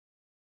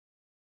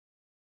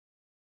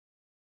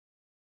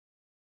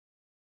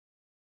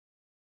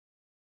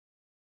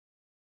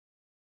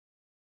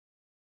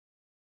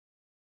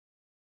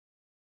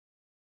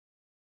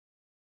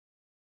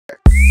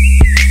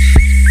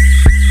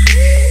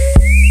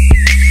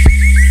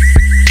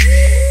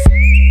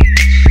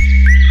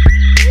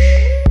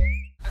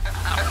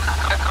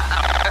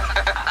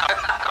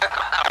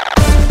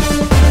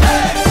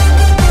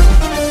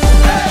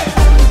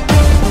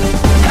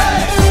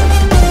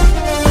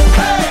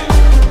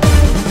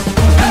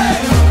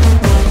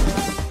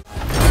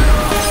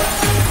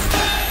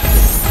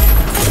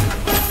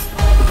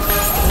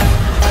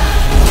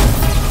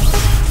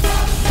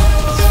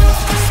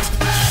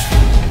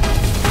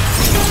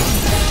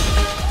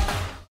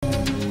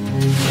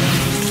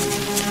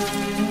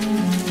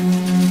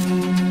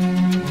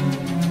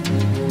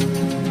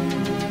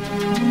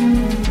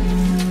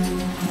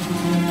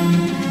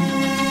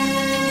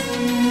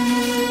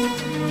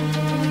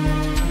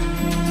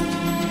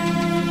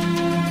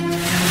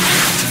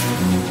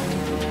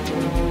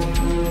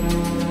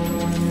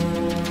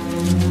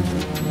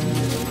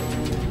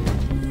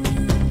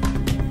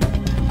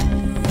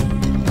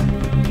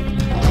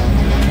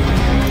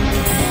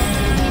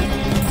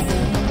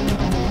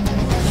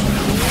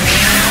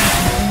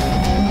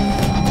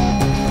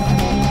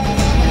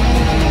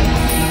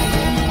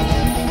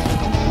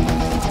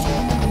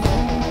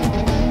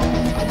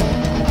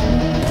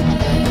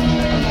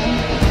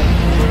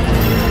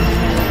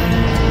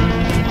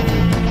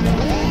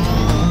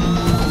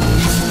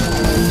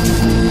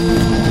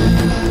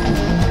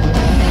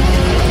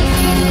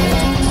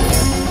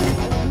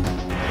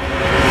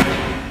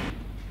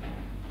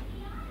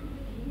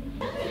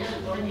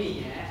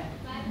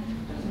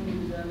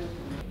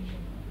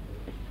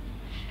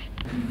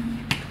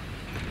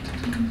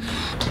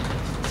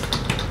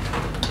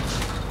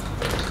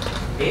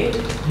ஏய்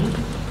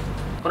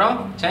அப்புறம்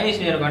Chinese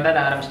new year கொண்டாட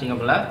ஆரம்பிச்சிட்டீங்க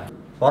போல.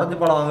 ஆரஞ்சு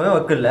பழம் வாங்கவே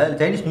வைக்கல,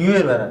 சைனீஸ் நியூ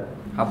இயர் வேற.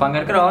 அப்போ அங்கே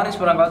இருக்கிற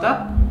ஆரஞ்சு பழம் பார்த்தா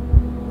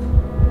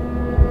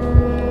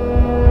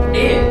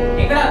ஏய்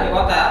எங்கடா இருக்கு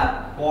பார்த்தா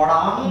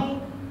போடாம்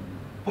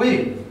போய்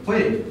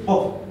போய் போ.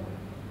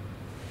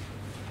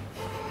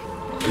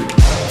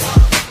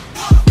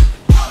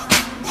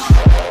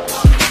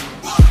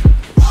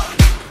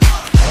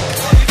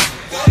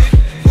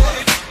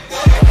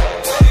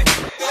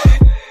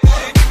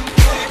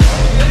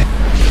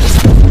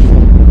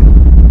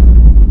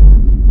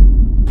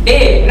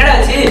 டேய் என்னடா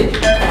ஆச்சு?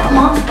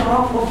 ஆமா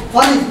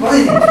போய்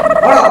போய்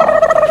போடா.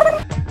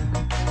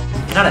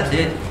 என்னடா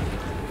ஆச்சு?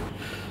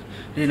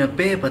 டேய் நான்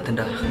பேயை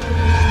பார்த்தேன்டா.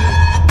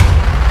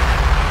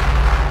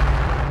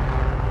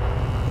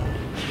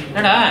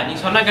 என்னடா நீ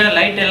சொன்ன கேட்ட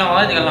லைட் எல்லாம்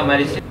வாதிக்கலாம்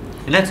மாறிச்சு.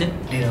 என்னாச்சு?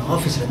 டேய் நான்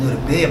ஆஃபீஸ்லேருந்து ஒரு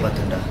பேயை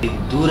பார்த்தேன்டா.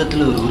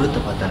 தூரத்தில் ஒரு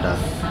உருவத்தை பார்த்தேன்டா.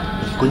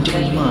 கொஞ்சம்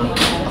கொஞ்சமாக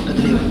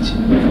பக்கத்துலேயே வந்துச்சு.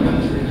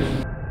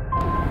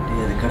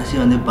 டேய் அது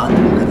கடைசியாக வந்து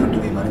பாத்ரூம் கதை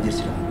விட்டு போய்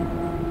மறைஞ்சிருச்சுடா.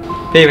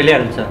 பேய் வெளியே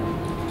இருந்துச்சா?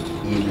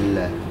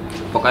 இல்லை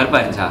இப்போ கருப்பா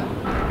இருந்துச்சா?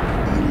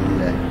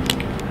 இல்லை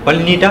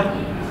பள்ளி நீட்டா?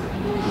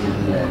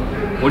 இல்லை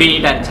முடி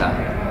நீட்டா இருந்துச்சா?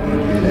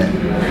 இல்லை.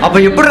 அப்போ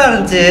எப்படிடா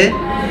இருந்துச்சு?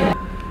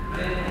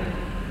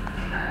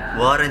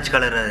 ஆரஞ்சு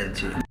கலராக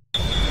இருந்துச்சு.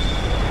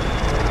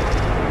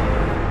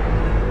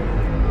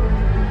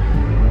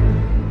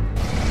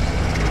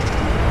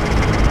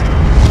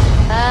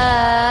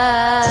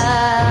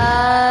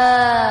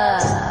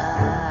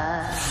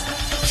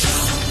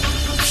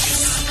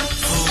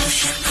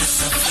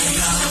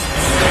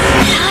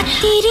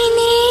 ராத்திரி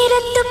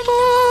நேரத்து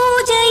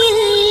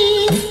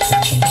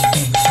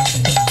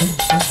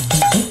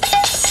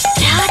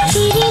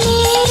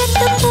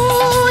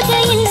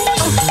பூஜையில்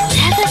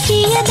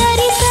ரகசிய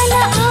தரிசன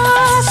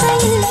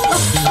ஆசையில்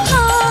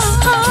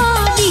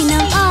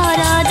தினம்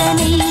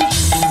ஆராதனை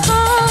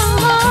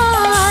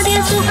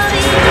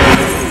சுகவே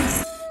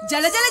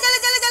ஜல ஜல ஜல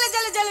ஜல ஜல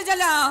ஜல ஜல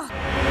ஜல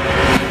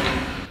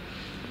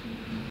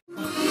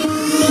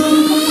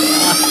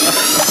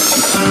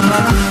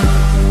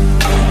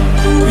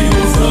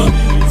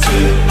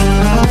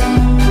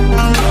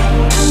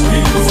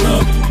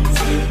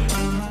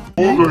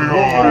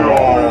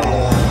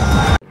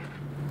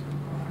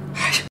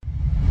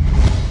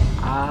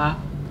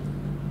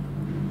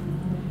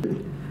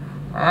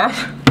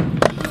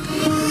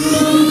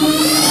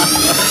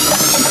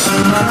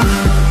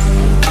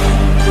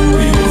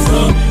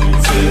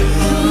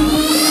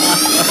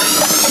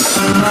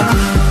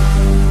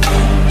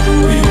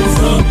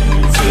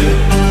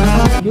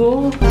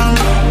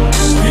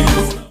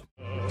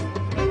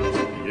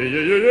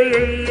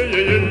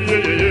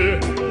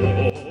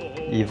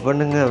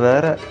இவனுங்க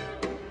வேற.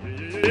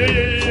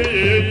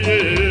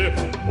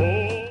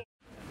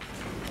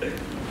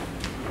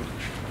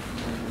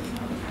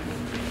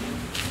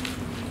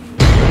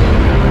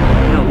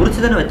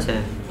 உரிச்சு தானே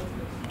வச்சேன்.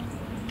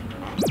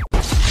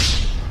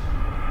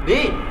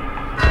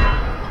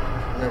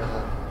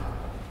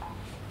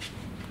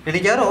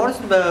 எனக்கு யாரும்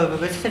ஆர்டர்ஸ்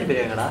மெசேஜ்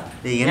அனுப்பிடுறாங்கடா.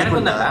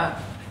 எனக்கு தான்டா.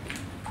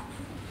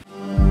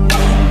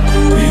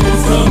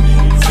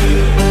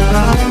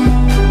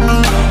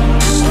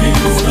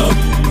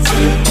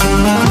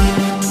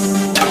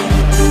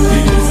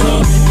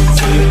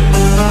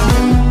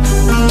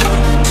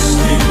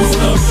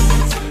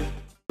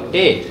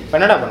 டேய்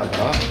என்னடா பண்ண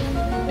போறோம்?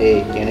 டேய்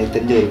எனக்கு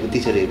தெரிஞ்ச ஒரு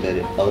புத்திசாலி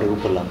இருக்காரு, அவரை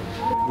கூப்பிடலாம்.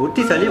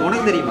 புத்திசாலி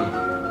உனக்கு தெரியுமா?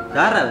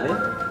 யாரா அது?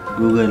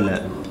 கூகுளில்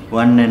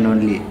ஒன் அண்ட்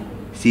ஒன்லி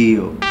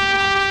சிஇஓ.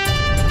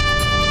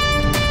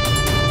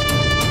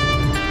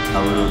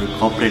 அவர் ஒரு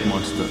கார்ப்பரேட்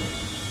மான்ஸ்டர்.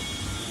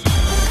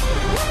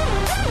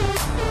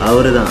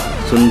 அவரு தான்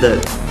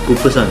Sundar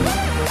Kuppusamy.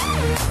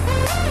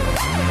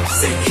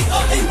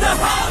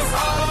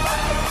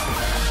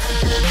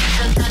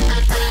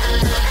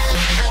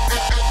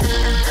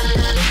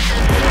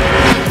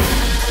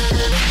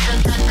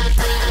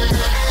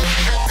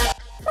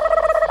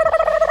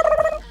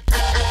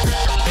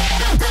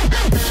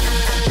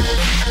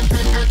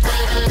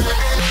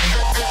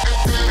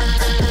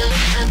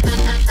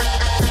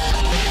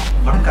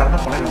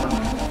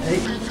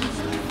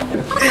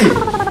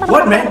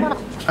 What man?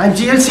 I'm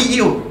GL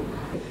CEO.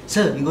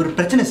 Sir இங்கே ஒரு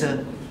பிரச்சனை சார்.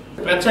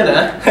 பிரச்சனை?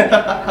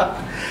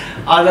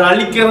 அதை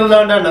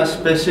அழிக்கிறதுதான்டா நான்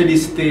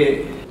ஸ்பெஷலிஸ்ட்டு.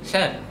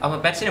 சார் அப்போ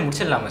பிரச்சனை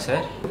முடிச்சிடலாமா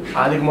சார்?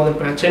 அதுக்கு முதல்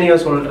பிரச்சனையை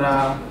சொல்கிறா.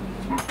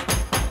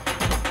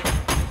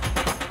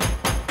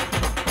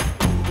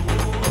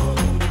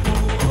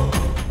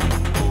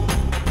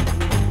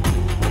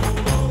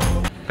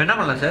 இப்போ என்ன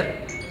பண்ணலாம் சார்?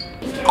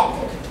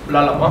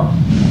 விளாடலாமா?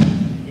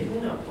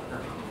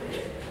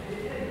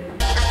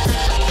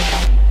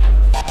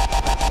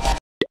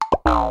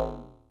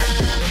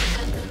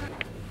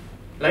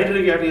 லைட்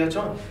இருக்கு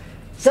யாரையாச்சும்?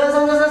 Sir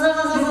sir sir sir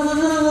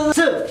sir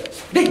sir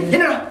டேய்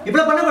என்னடா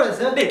இப்படி பண்ணக்கூடாது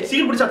சார். டேய்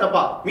சீல் பிடிச்சா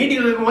தப்பா?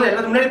 மீட்டிங் இருக்கும்போது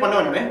எல்லாத்துக்கும் முன்னாடி பண்ண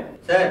வேணுமே.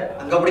 சார்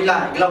அங்கே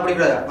பிடிக்கலாம், இங்கெல்லாம்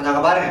பிடிக்கூடாது. கொஞ்சம்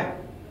அங்கே பாருங்க.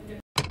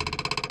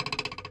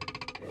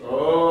 ஓ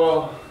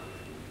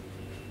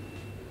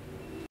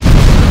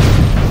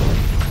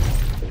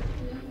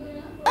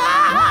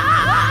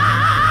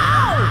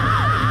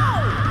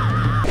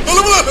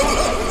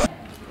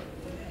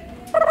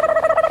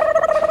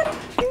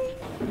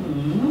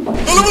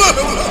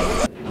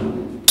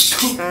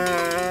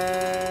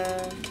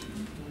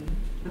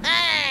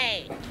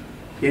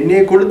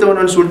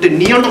கொடுத்தவனு சொல்லிட்டு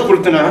நீ என்ன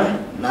கொடுத்தனா?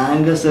 நான்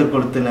எங்க சார்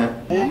கொடுத்தேன்?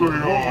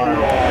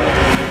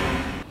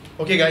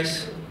 ஓகே गाइस,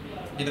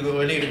 இதுக்கு ஒரு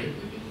வழி இருக்கு.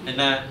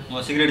 என்ன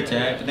உன் சிகரெட் அடிச்ச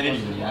இப்ப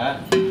நினைக்கிறீங்களா?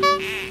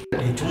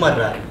 நீ சும்மா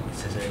இருடா.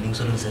 சார் நீங்க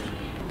சொல்லுங்க சார்.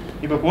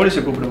 இப்போ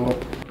போலீஸை கூப்பிடுவோம்.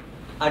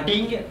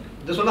 அடிங்க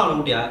இதை சொன்னா அவனை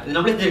முடியா? இது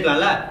நம்மளே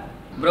தெரிஞ்சுக்கலாம்ல.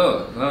 ப்ரோ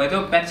ஏதோ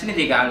பிரச்சனை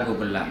தீக்க ஆள்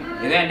கூப்பிடலாம்,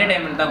 ஏதோ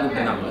என்டர்டைன்மெண்ட் தான்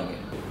கூப்பிட்டு நம்மளுக்கு.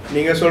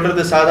 நீங்க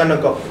சொல்றது சாதாரண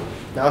காப்,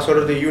 நான்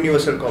சொல்றது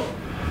யூனிவர்சல் காப்.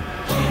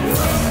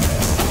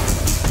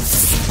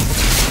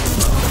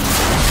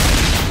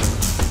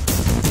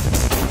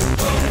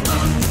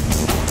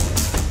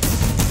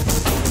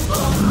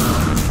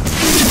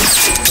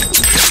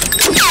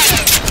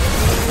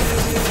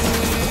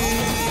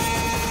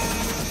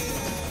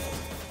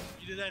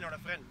 இதுதான் என்னோட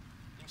ஃப்ரெண்ட்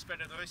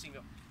இன்ஸ்பெக்டர்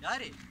ரவிசிங்கம்.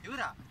 யாரு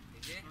இவரா?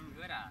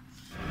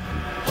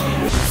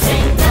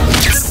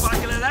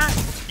 எதிர்பார்க்கல,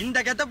 இந்த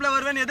கெட்டப்ல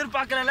வருவேன்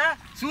எதிர்பார்க்கல,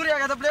 சூர்யா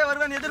கெட்டப்ல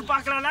வருவேன்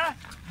எதிர்பார்க்கல.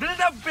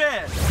 பில்டப்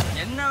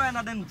என்ன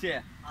நடந்துச்சு?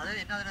 அது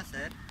என்னதுன்னா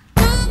சார்,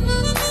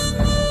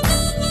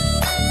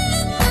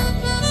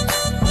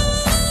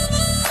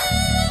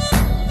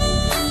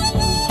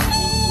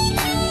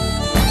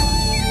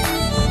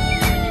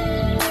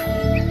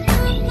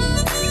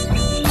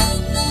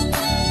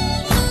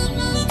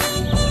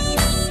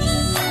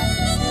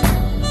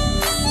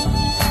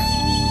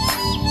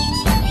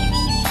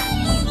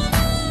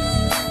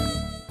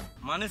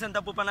 மனுஷன்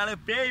தப்பு பண்ணாலே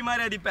பேய்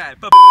மாதிரி அடிப்பேன்.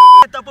 இப்ப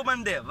தப்பு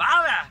பண்ணு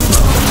வாவ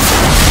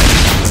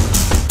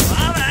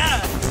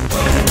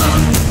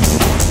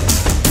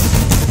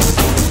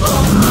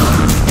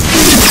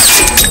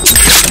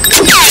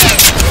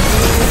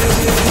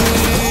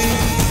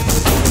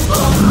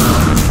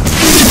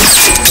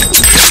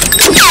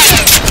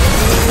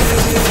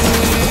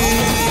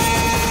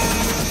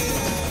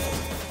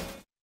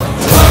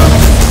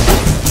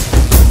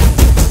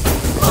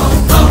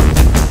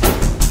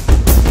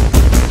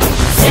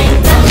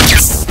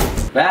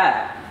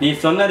நீ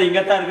சொன்னது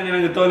இங்கத்தான் இருக்குன்னு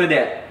எனக்கு தோணுது.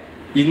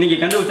 இன்னைக்கு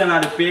கண்டுபிடிச்சா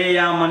அது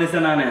பேயா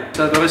மனுஷன் நானு.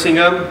 சார்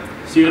ரவிசிங்கம்,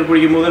 சீக்கிரம்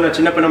பிடிக்கும் போது நான்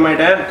சின்ன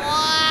பின்னமாயிட்டேன்.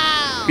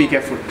 Be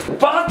careful.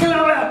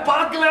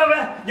 பாக்கலாவே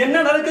என்ன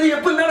நடக்குது,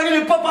 எப்படி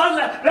நடக்குது இப்ப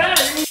பாருங்க.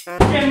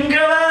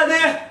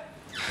 எங்கடாது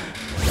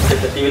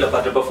டிவில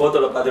பாத்துருப்ப,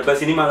 போட்டோல பாத்துருப்ப,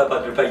 சினிமால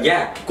பாத்துருப்ப,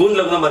 ஏன்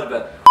கூண்டுல தான் பாத்துருப்ப.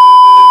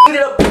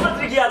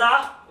 பாத்துருக்கியாடா?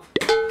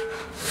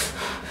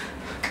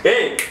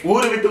 ஏய்,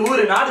 ஊரு விட்டு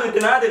ஊரு, நாடு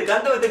விட்டு நாடு,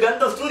 கந்தம் விட்டு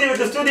கந்தம், ஸ்டூடியோ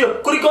விட்டு ஸ்டூடியோ,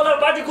 குறிக்கோள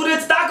பாட்டி குறி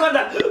வச்சு தாக்கு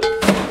வந்த.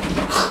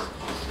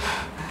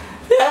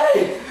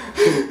 ஏய்,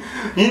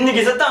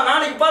 இன்னைக்கு செத்தா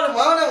நாளைக்கு பாரு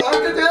மான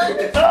வாழ்க்கை.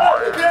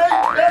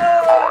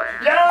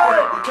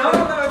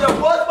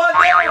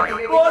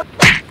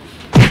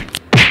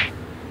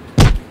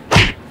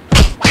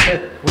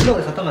 உள்ள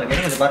ஒரு சத்தமா இருக்கு,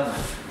 என்ன கொஞ்சம் பாருங்க.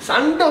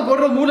 சண்டை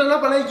போடுற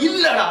மூடெல்லாம் பண்ண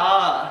இல்லடா.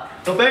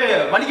 இப்ப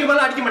வலிக்க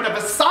மேல அடிக்க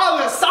மாட்டேன்,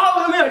 சாவமே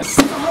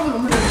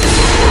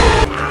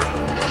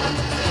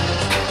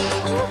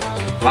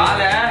வாழ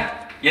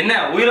என்ன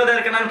உயிரோட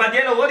இருக்கனான்னு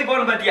பாத்தியா இல்ல ஓடி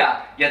போகணும் பாத்தியா?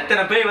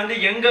 எத்தனை பேர் வந்து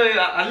எங்க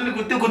அல்லு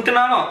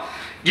குத்துனாலும்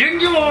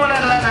எங்கேயும்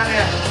போகல நாங்க.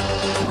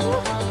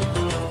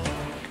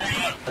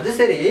 அது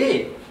சரி,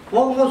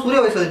 போக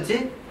சூரிய வயசு வந்துச்சு,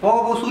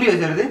 போக சூரிய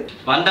வயசு வருது.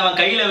 வந்தவன்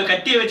கையில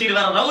கட்டிய வச்சுட்டு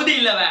வர ரவுதி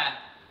இல்லவ,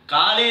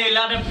 காலே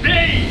இல்லாத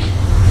பேய்.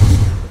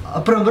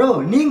 அப்புறம் ப்ரோ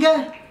நீங்க?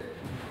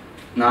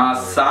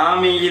 நான்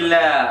சாமி இல்ல,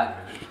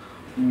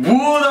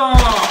 பூதம்.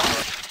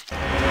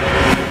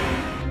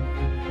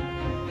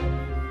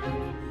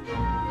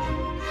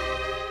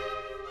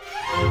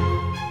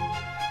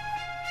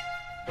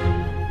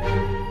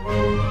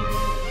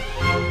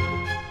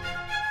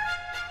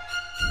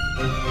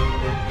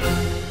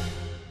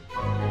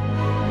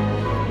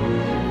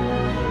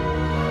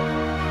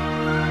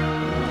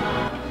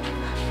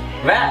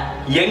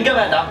 எங்க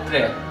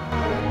டாக்டர்?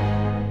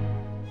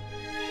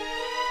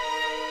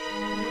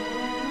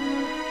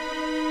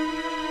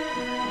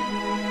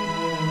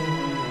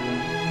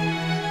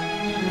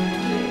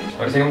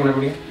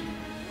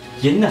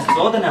 என்ன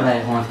சோதனை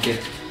உனக்கு?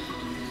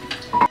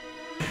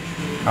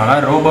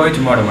 ஆனால் ரோபோவே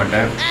சும்மா விட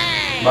மாட்டேன்,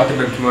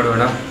 பாத்ரூம் சும்மா விட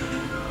வேணாம்.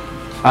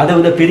 அதை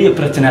விட பெரிய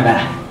பிரச்சனை என்ன?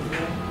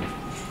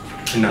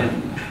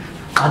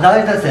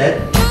 அதாவது தான் சார்,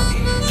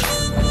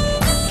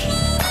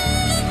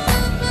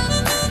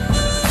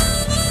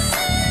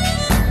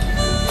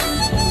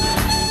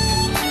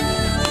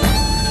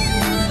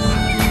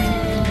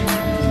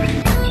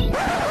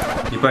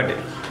 நிப்பாட்டு.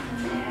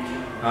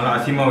 நானும்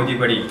அசிமா ஊற்றி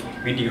படி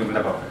வீட்டுக்கு உள்ள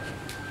பார்ப்பேன்.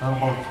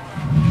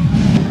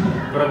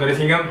 அப்புறம் அந்த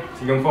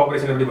சிங்கம்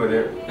ஆபரேஷன் எப்படி போகுது?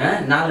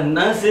 4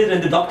 நர்ஸ்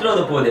 2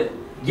 டாக்டரோட போகுது.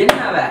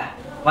 என்ன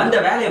வந்த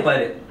வேலையை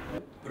பாரு.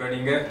 அப்புறம்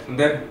நீங்க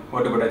சுந்தர்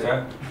ஓட்டு போட்டாச்சா?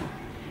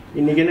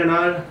 இன்னைக்கு என்ன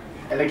நாள்?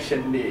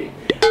 எலெக்ஷன் டே.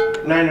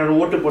 நான் என்னோட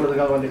ஓட்டு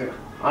போடுறதுக்காக வந்திருக்கேன்.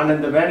 ஆனால்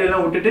இந்த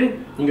வேலையெல்லாம் விட்டுட்டு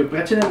இங்கே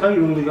பிரச்சனைக்காக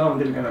இவங்களுக்காக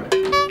வந்திருக்கேன். நான்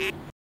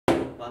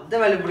வந்த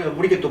வேலை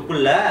முடிக்க துப்பு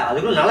இல்லை,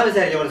 அதுக்குள்ள நல்லா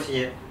விசாரிக்க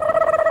வரச்சிங்க.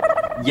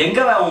 எங்க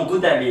உன்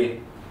கூத்தாடி?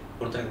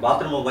 ஒருத்தருக்கு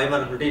பாத்ரூம் பயமா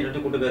சொல்லிட்டு இன்னொரு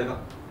கூட்டு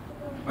போயிருக்கான்.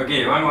 ஓகே,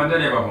 வாங்க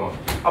வந்தாலே பார்ப்போம்.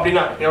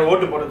 அப்படின்னா என்னோட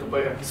ஓட்டு போடுறதுக்கு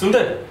போயிருக்கேன்.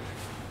 சுந்தர்,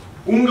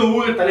 உங்க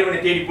ஊர் தலைவனை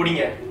தேடி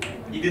பிடிங்க.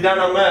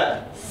 இதுதான் நம்ம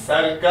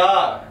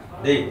சர்க்கார்.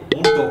 டேய்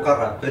மூட்டு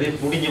உட்கார்றா, பெரிய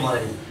புடிங்க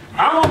மாதிரி.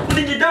 ஆமா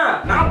புடிங்கிட்டான்.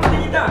 நான்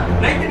புடிங்கிட்டான்.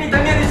 நைட்டு நீ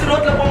தண்ணி அடிச்சு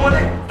ரோட்ல போகும்போது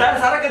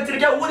சரக்கு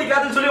வச்சிருக்கியா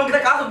ஊதிக்காதுன்னு சொல்லி உங்ககிட்ட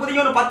காசு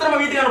புடிங்க ஒரு பத்திரமா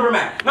வீட்டுக்கு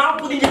அனுப்புறேன். நான்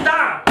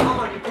புடிங்கிட்டான்.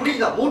 ஆமா நீ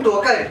புடிங்கடா மூட்டு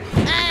உட்காரு.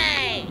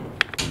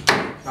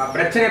 நான்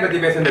பிரச்சனையை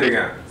பத்தி பேசிட்டு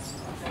இருக்கேன்.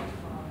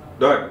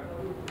 டோர்.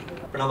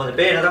 இப்ப நம்ம அந்த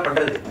பேய் என்னதான்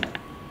பண்றது?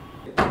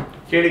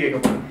 கேள்வி கேட்க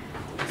போறேன்.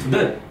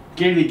 சுந்தர்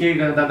கேள்வி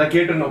கேட்கறதா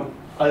கேட்டுறணும்.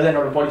 அதுதான்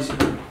என்னோட பாலிசி.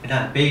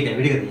 என்ன பேய்கிட்ட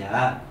விடுகதையா?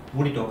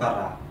 மூடிட்டு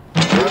உட்கார்றா.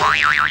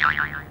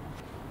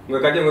 உங்க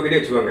கட்டி உங்ககிட்ட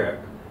வச்சுக்கோங்க.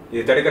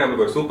 இது தடுக்க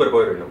நமக்கு ஒரு சூப்பர்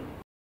பவர் வேணும்.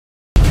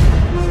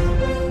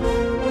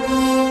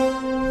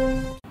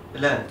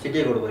 இல்ல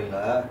சிட்டியை கொண்டு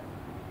போறீங்களா?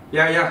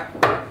 Yeah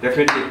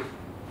definitely.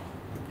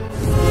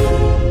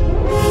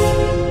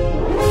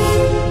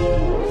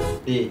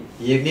 டேய்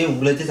ஏற்கனவே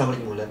உங்களை வச்சு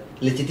சமாளிக்க முடியல.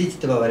 இல்ல சித்தி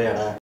சித்தப்பா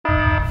வரையாடா?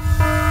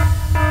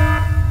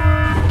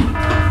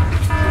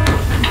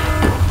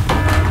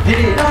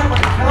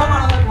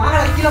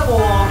 கீழே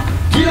போவோம்.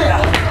 கீழே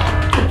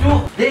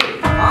டேய்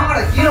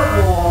வாங்கடா கீழே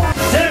போவோம்.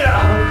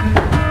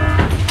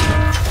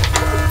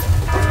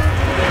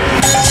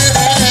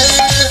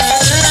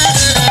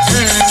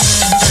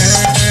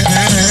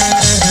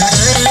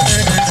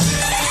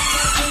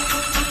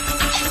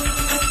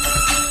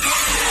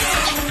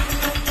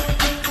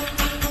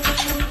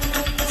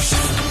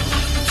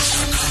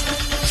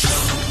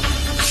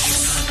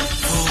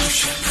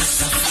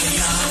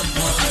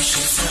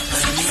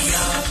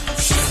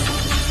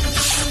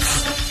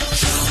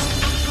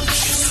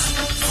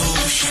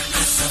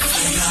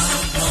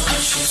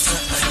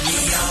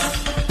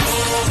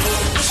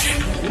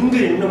 இங்க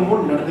என்னமோ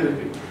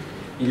நடந்திருக்கு.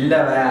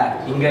 இல்லவ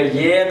இங்க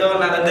ஏதோ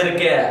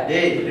நடந்திருக்கு.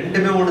 டேய்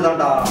ரெண்டுமே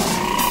ஒண்ணுதான்டா.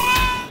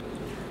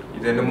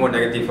 இது என்னமோ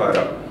நெகட்டிவ்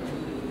ஆரா.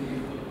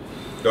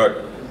 டோர்.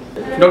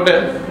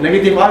 டாக்டர்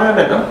நெகட்டிவ் ஆனா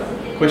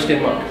क्वेश्चन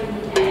மார்க்.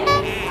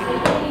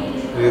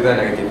 இதுதான்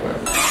நெகட்டிவ் ஆரா.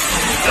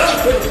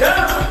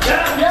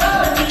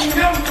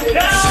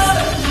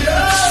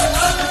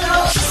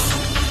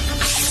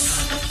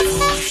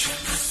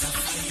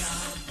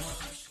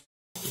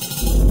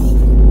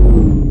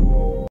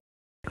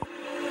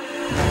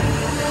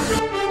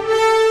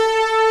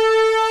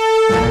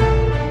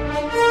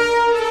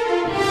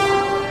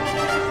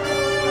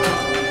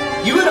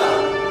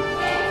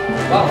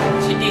 Wow,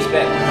 City's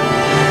back.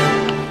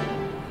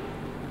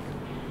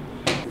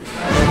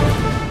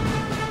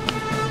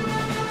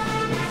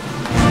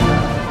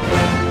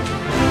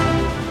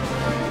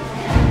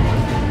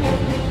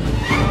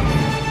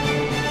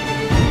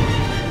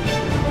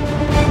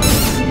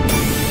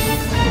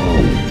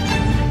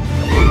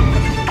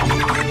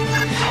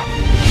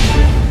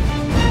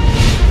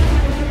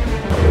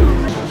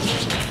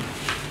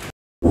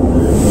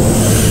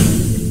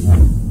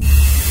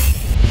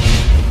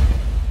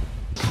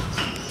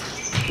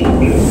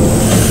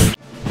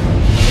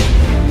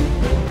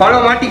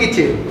 பழம்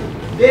மாட்டிக்கிச்சு.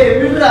 டேய்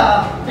விடுடா.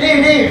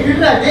 டேய்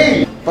விடுடா டேய்.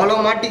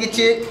 பழம்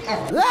மாட்டிக்கிச்சு.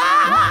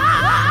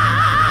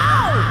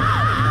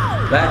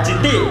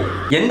 சித்தி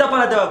எந்த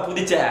பழத்தை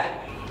புதிச்ச?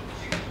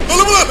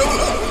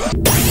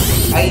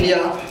 ஐடியா.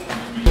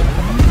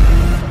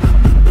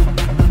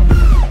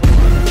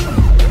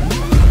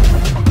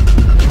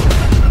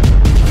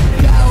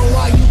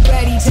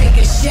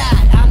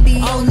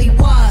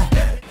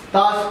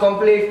 Task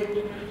complete.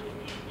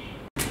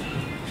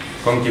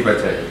 கம்கி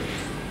பச்சை.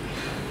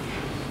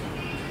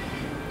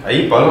 ஐ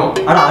பழம்.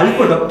 அடா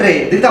அல்ப டாக்டரே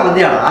இதுக்கு தான்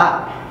வந்தியாடா?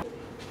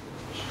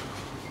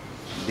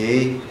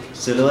 டேய்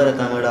சிலுவர்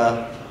இருக்காங்கடா.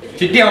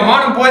 சிட்டி அவன்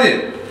மானம் போகுது.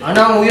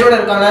 அண்ணா அவங்க உயிரோட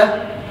இருக்காங்க.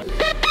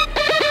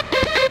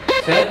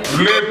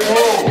 உள்ளே போ.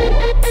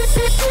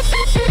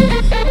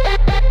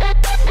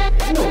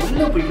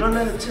 உள்ள போய் இவ்வளோ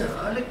நேரம் வச்சு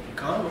ஆளே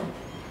காணும்.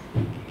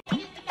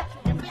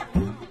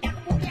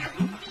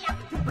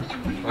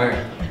 வாங்க.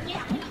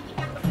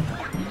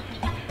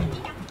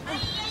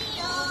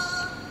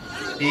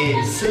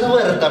 டேய்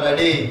சிலுவர் இருக்காடா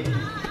டேய்.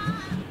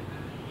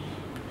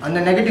 அந்த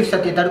நெகட்டிவ்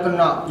சக்தியை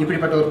தடுக்கணும்னா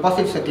இப்படிப்பட்ட ஒரு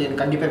பாசிட்டிவ் சக்தி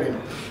எனக்கு கண்டிப்பாக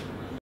வேணும்.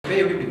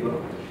 எப்படி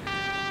போறோம்?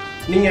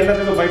 நீங்கள்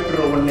எல்லாத்துக்கும்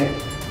பயப்படுற ஒன்று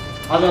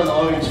அது அந்த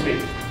ஆரஞ்ச் ஸ்ப்ரே.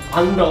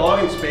 அந்த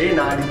ஆரஞ்ச் ஸ்ப்ரே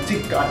நான் அடித்து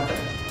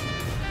காட்டுறேன்.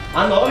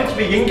 அந்த ஆரஞ்ச்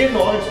ஸ்ப்ரே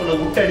எங்கேருந்து ஆரஞ்ச்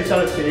பழம் விட்டு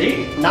அடித்தாலும் சரி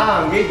நான்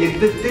அங்கே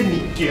எதிர்த்து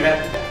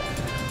நிற்கிறேன்.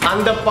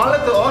 அந்த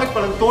பழத்தை ஆரஞ்ச்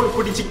பழம் தோல்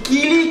பிடிச்சி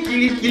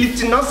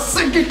கிழிச்சுன்னா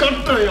சிக்கி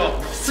கட்டுறையா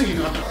சிக்கி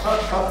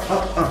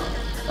காட்டுறேன்.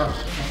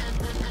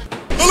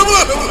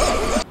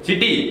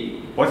 City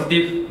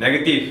positive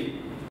negative.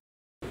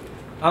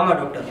 ஆமாம்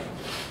டாக்டர்.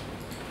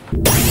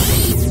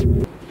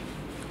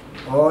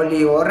 ஓலி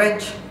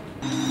ஆரஞ்ச்.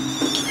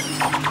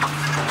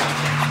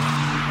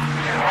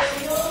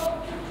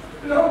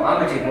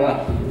 வாங்க சி போ.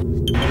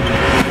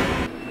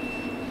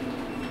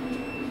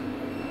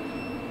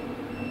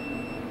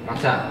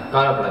 மச்சான்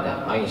கவலைப்படாத,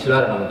 அவங்க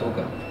சிலரை நம்ம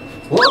தூக்குறோம்.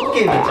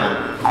 ஓகே மச்சான்.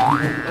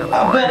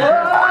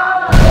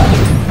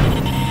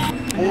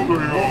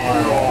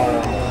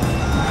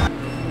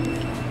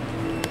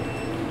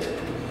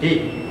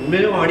 டேய்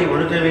உண்மையிலும் ஆடி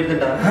ஒன்று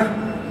வைத்துட்டா.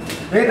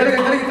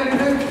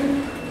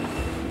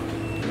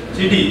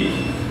 City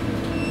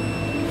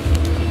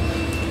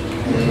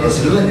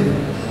silver.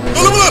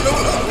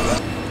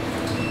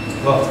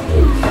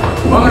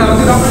 வாங்கடா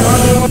வந்து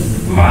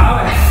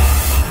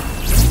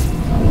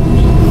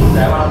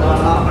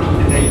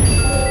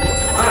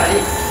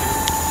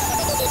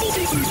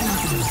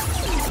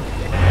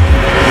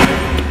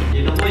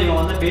என்னப்போ இவன்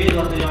வந்து பேர்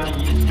வந்து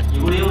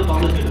இவனையும் ஒரு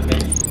தொலை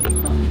வச்சுருக்கேன்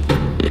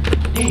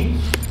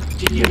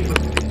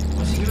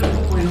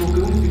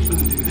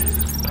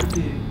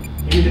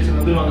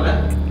வந்துருவாங்கல்ல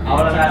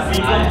அவளை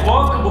சீக்கிரம்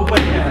போக்கு புக்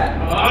பண்ணிடுவேன்.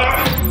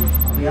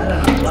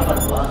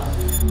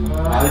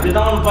 அதுக்கு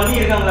தான் அவன்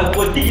பண்ணியிருக்காங்களா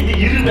கொத்திக்கிட்டு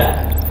இருந்த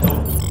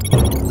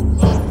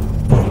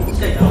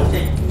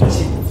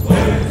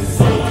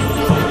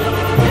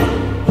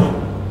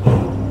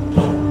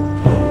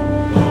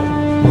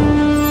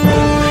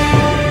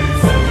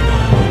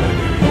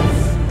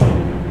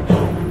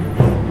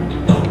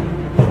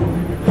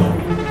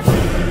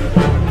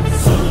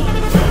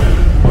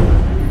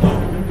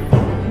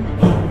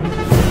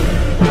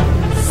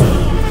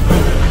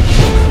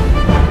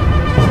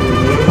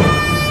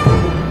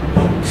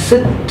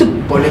செத்து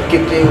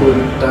பொழைக்கிறதே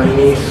ஒரு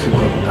தனி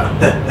சுகம்தான்.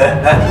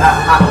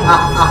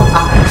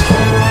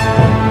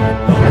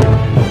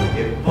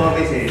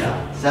 எப்பவுமே சரிடா,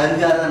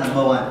 சர்கார் தான்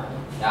நம்பர் 1.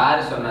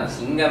 யாரு சொன்னா?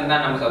 சிங்கம்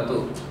தான் நம்ம சத்து.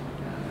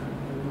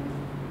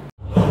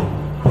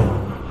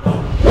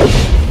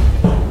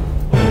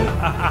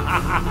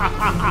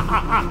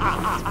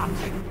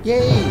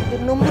 ஏய்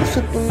நம்பர்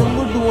சத்து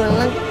நம்பர் 2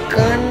 எல்லாம்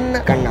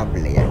கண்ணா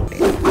பிள்ளையாட்டு.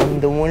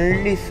 அந்த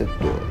ஒன்லி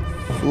சத்து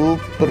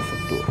சூப்பர்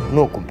சத்து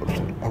நோ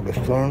கம்பேரிசன்.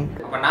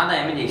 அப்ப நான் தான்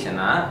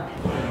எமிஜெக்ஷனா?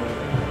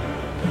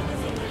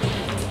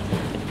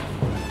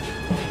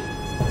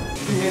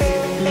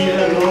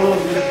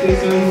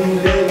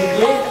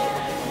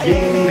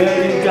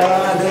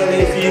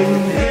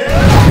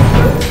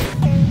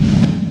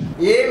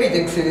 ஏமி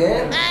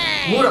ஜெக்ஷன்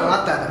மூட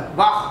மாத்தாத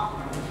வா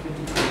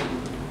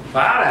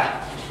வாடா.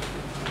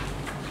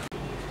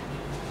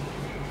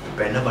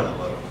 இப்போ என்ன பண்ண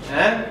போறோம்?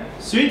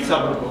 ஸ்வீட்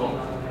சாப்பிட போவோம்.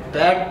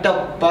 பேட்ட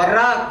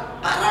பராக்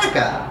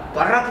பராக்கா?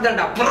 பராக்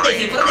தான்டா.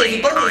 பரதேசி பரதேசி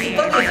பரதேசி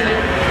பரதேசி.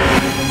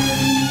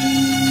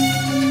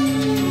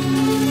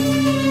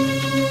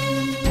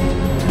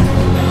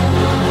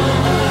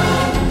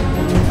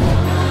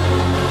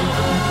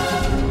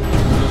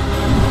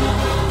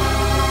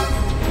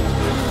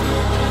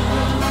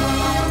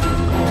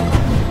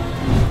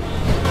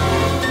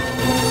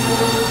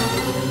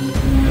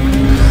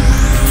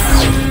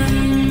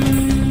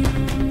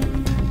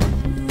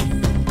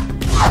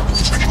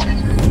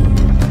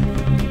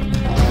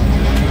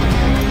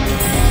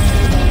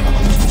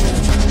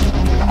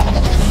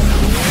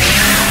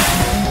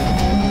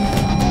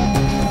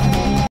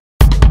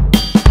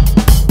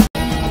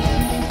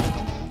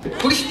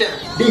 புடிச்சிட்டேன்.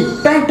 டேய்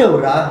பேண்ட்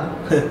அவரா?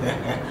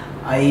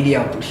 ஐடியா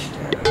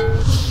புடிச்சிட்டேன்.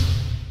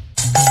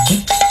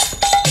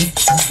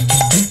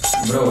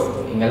 ப்ரோ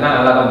இங்கெல்லாம்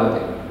நல்லா தான் போகுது.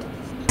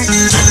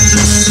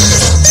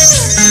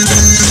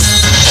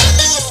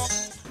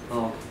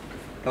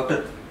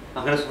 டாக்டர்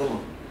அங்கே சுகமா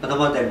அந்த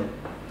மாதிரி தேடணும்.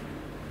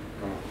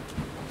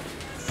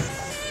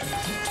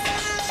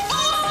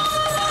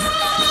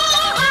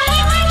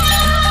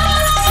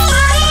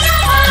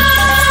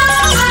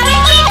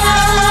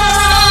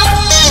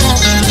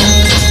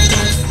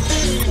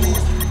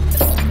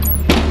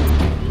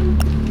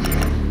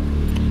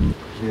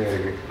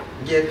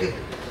 இங்கே இருக்கு.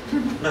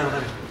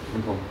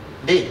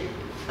 டேய்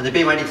அந்த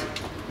பேய் மாட்டிச்சு.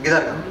 இங்கே தான்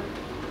இருக்கான்.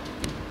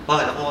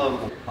 வாங்க நம்ம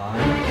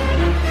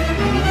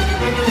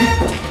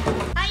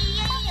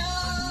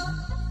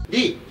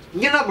டேய்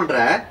இங்கே என்ன பண்ற?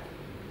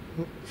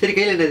 சரி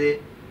கையில் என்னது?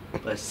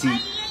 பசி.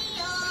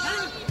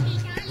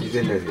 இது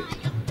என்னது?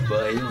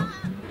 பயம்.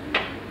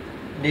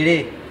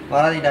 டேய்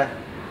வராதீடா.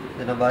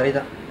 இது நம்ம அரி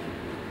தான்.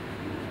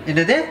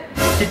 என்னது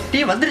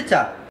சிட்டி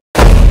வந்துருச்சா?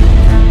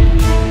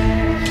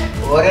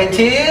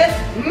 ஒரேச்சி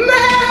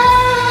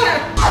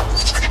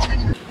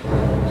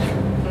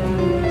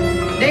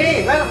டேய்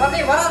வேற வந்து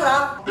வராதடா.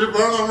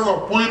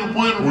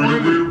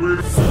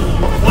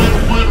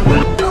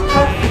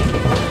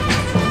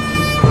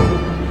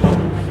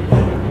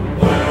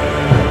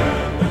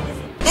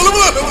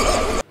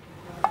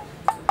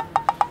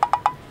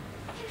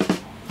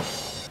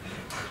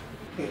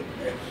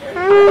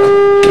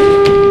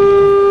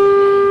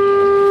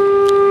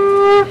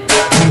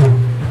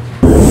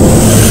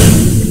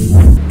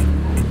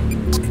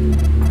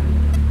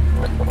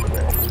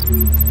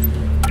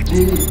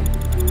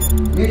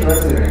 வீட்டு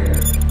வருது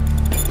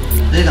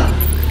அதேதான்.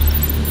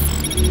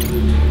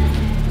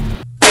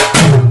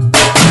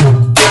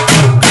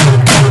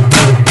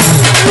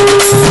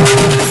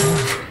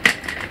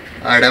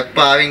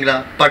 அடப்பாவீங்களா,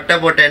 பட்டை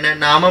போட்ட என்ன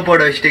நாம போட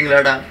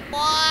வச்சிட்டீங்களாடா?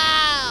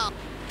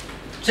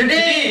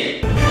 சிட்டி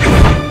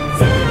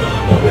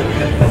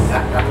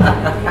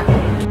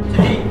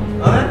சிட்டி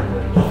அவன்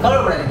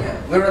கவலைப்படாதீங்க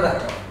வீடு தான்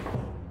இருக்கும்.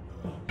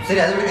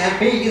 சரி அதை விடுங்க.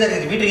 பேய் இங்கே தான்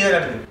இருக்குது. வீட்டுக்கு தான்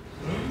கிடக்குது.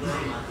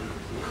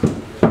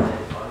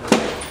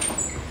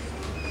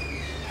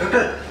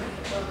 டாக்டர்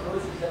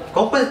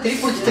கொப்பை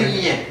திருப்பி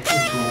பிடிச்சிருக்கீங்க.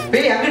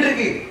 பேய் அங்கிட்டு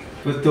இருக்கு.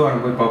 ஃபஸ்ட்டு வாங்க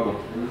போய் பார்ப்போம்.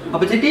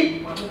 அப்போ சிட்டி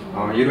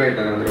அவன்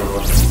ஹீரோயிட்ட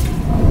வந்துடுவான்.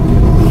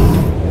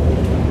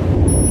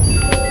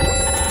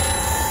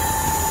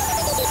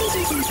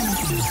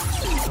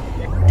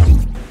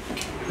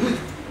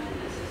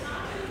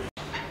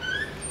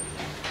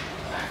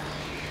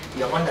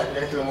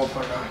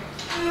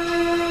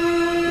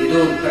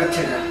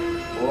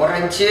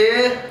 ஆரஞ்சு.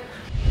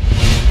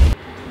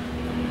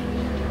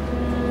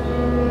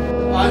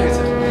 வாங்க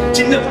சார்.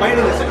 சின்ன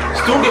பையனுங்க சார்.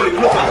 ஸ்டூடியோல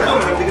இவ்வளவு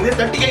பக்கம் இருக்குது.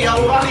 தட்டிக்க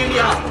யாரும் வாங்க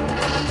இல்லையா?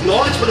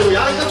 நாலேஜ் பண்ணுங்க.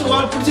 யாருக்காச்சும்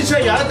வாங்க பிடிச்சிச்சா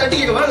யாரும்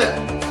தட்டிக்க வாங்க.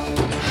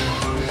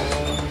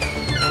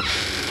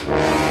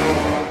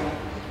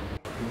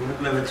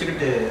 உனக்குள்ள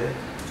வச்சுக்கிட்டு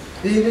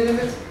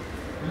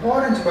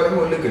ஆரஞ்சு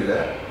பழமும் உள்ளுக்கு இல்லை,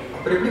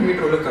 அப்புறம் எப்படி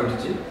மீட்டர் உள்ளுக்கு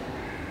காமிச்சிச்சு?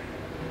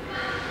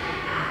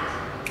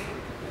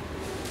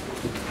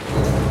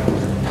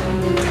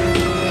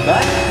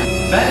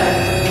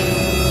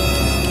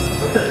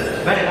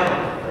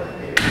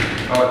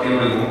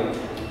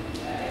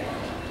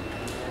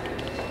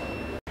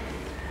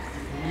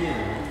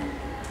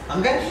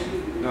 அங்க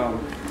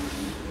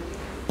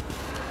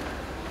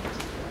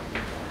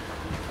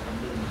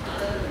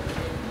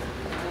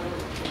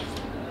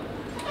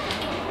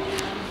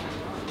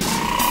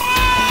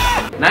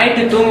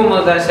நைட்டு தூங்கும்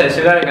போது தான் சார்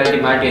சிலரை கழட்டி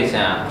மாட்டி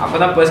வச்சேன்.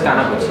 அப்பதான் பர்ஸ்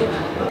காண போச்சு.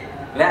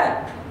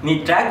 நீ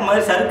ட்ராக்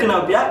மாதிரி சறுக்குனா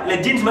அப்படியா இல்ல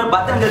ஜீன்ஸ் மாதிரி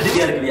பத்தம்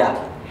கழுத்துட்டியா இருக்குவியா?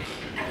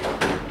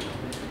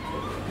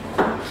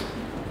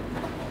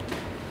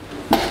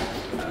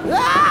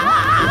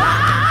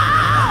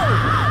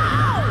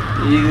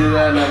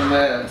 இதுதான்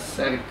நம்ம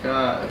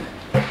சர்க்கார்.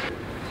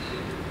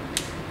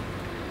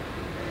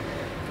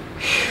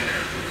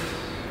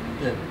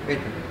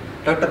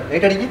 டாக்டர்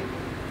லைட் அடிங்க.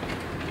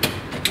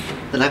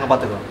 இதெல்லாம்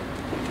பார்த்துக்கலாம்.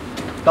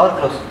 Tower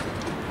close.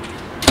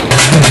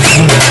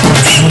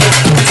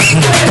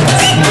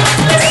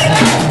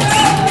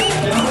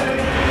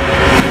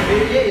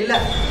 பெரிய இல்லை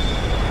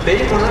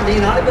பெரிய போனதான்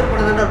நீங்கள் 4 பேர்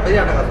போனதான்ற ஒரு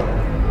பெரிய ஆட்டக்காசம்.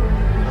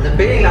 அந்த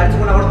பேய்களை அடிச்சு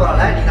போனால் கூட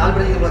பரவாயில்ல, நீங்கள் 4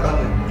 பேருக்கு கூட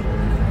கிளம்புங்க.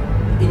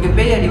 இங்கே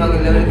பேய் அடி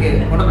வாங்குற லெவலுக்கு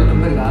உடம்புல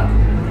தும்பு இருக்கா?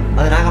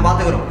 அதை நாங்கள்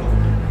பார்த்துக்குறோம்.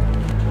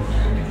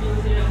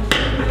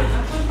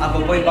 அப்போ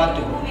போய்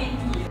பார்த்துக்கோ.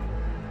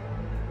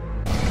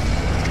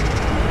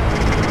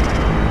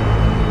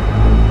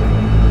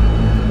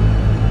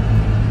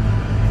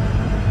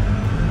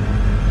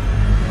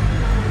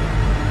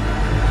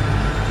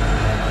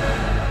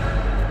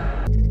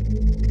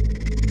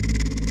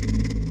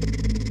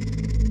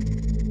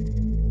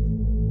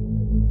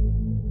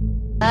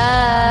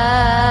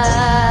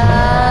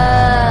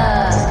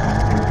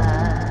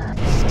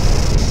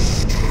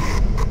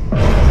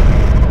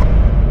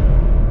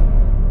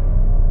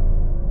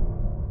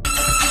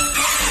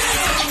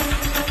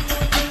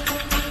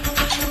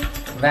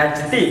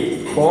 சித்தி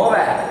போவ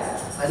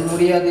அது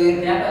முடியாது.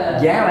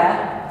 ஏன்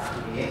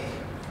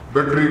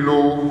Battery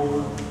low.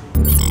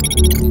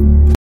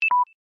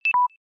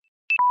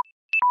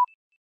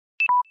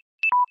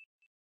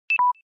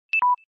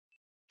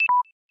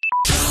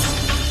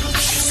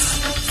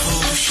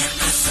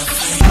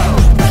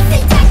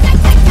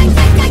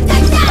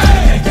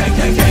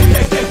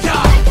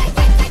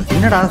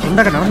 என்னடா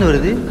சுண்டக்க நடந்து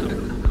வருது?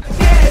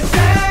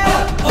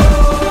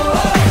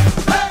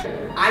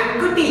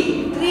 அங்குட்டி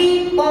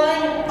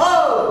 3.0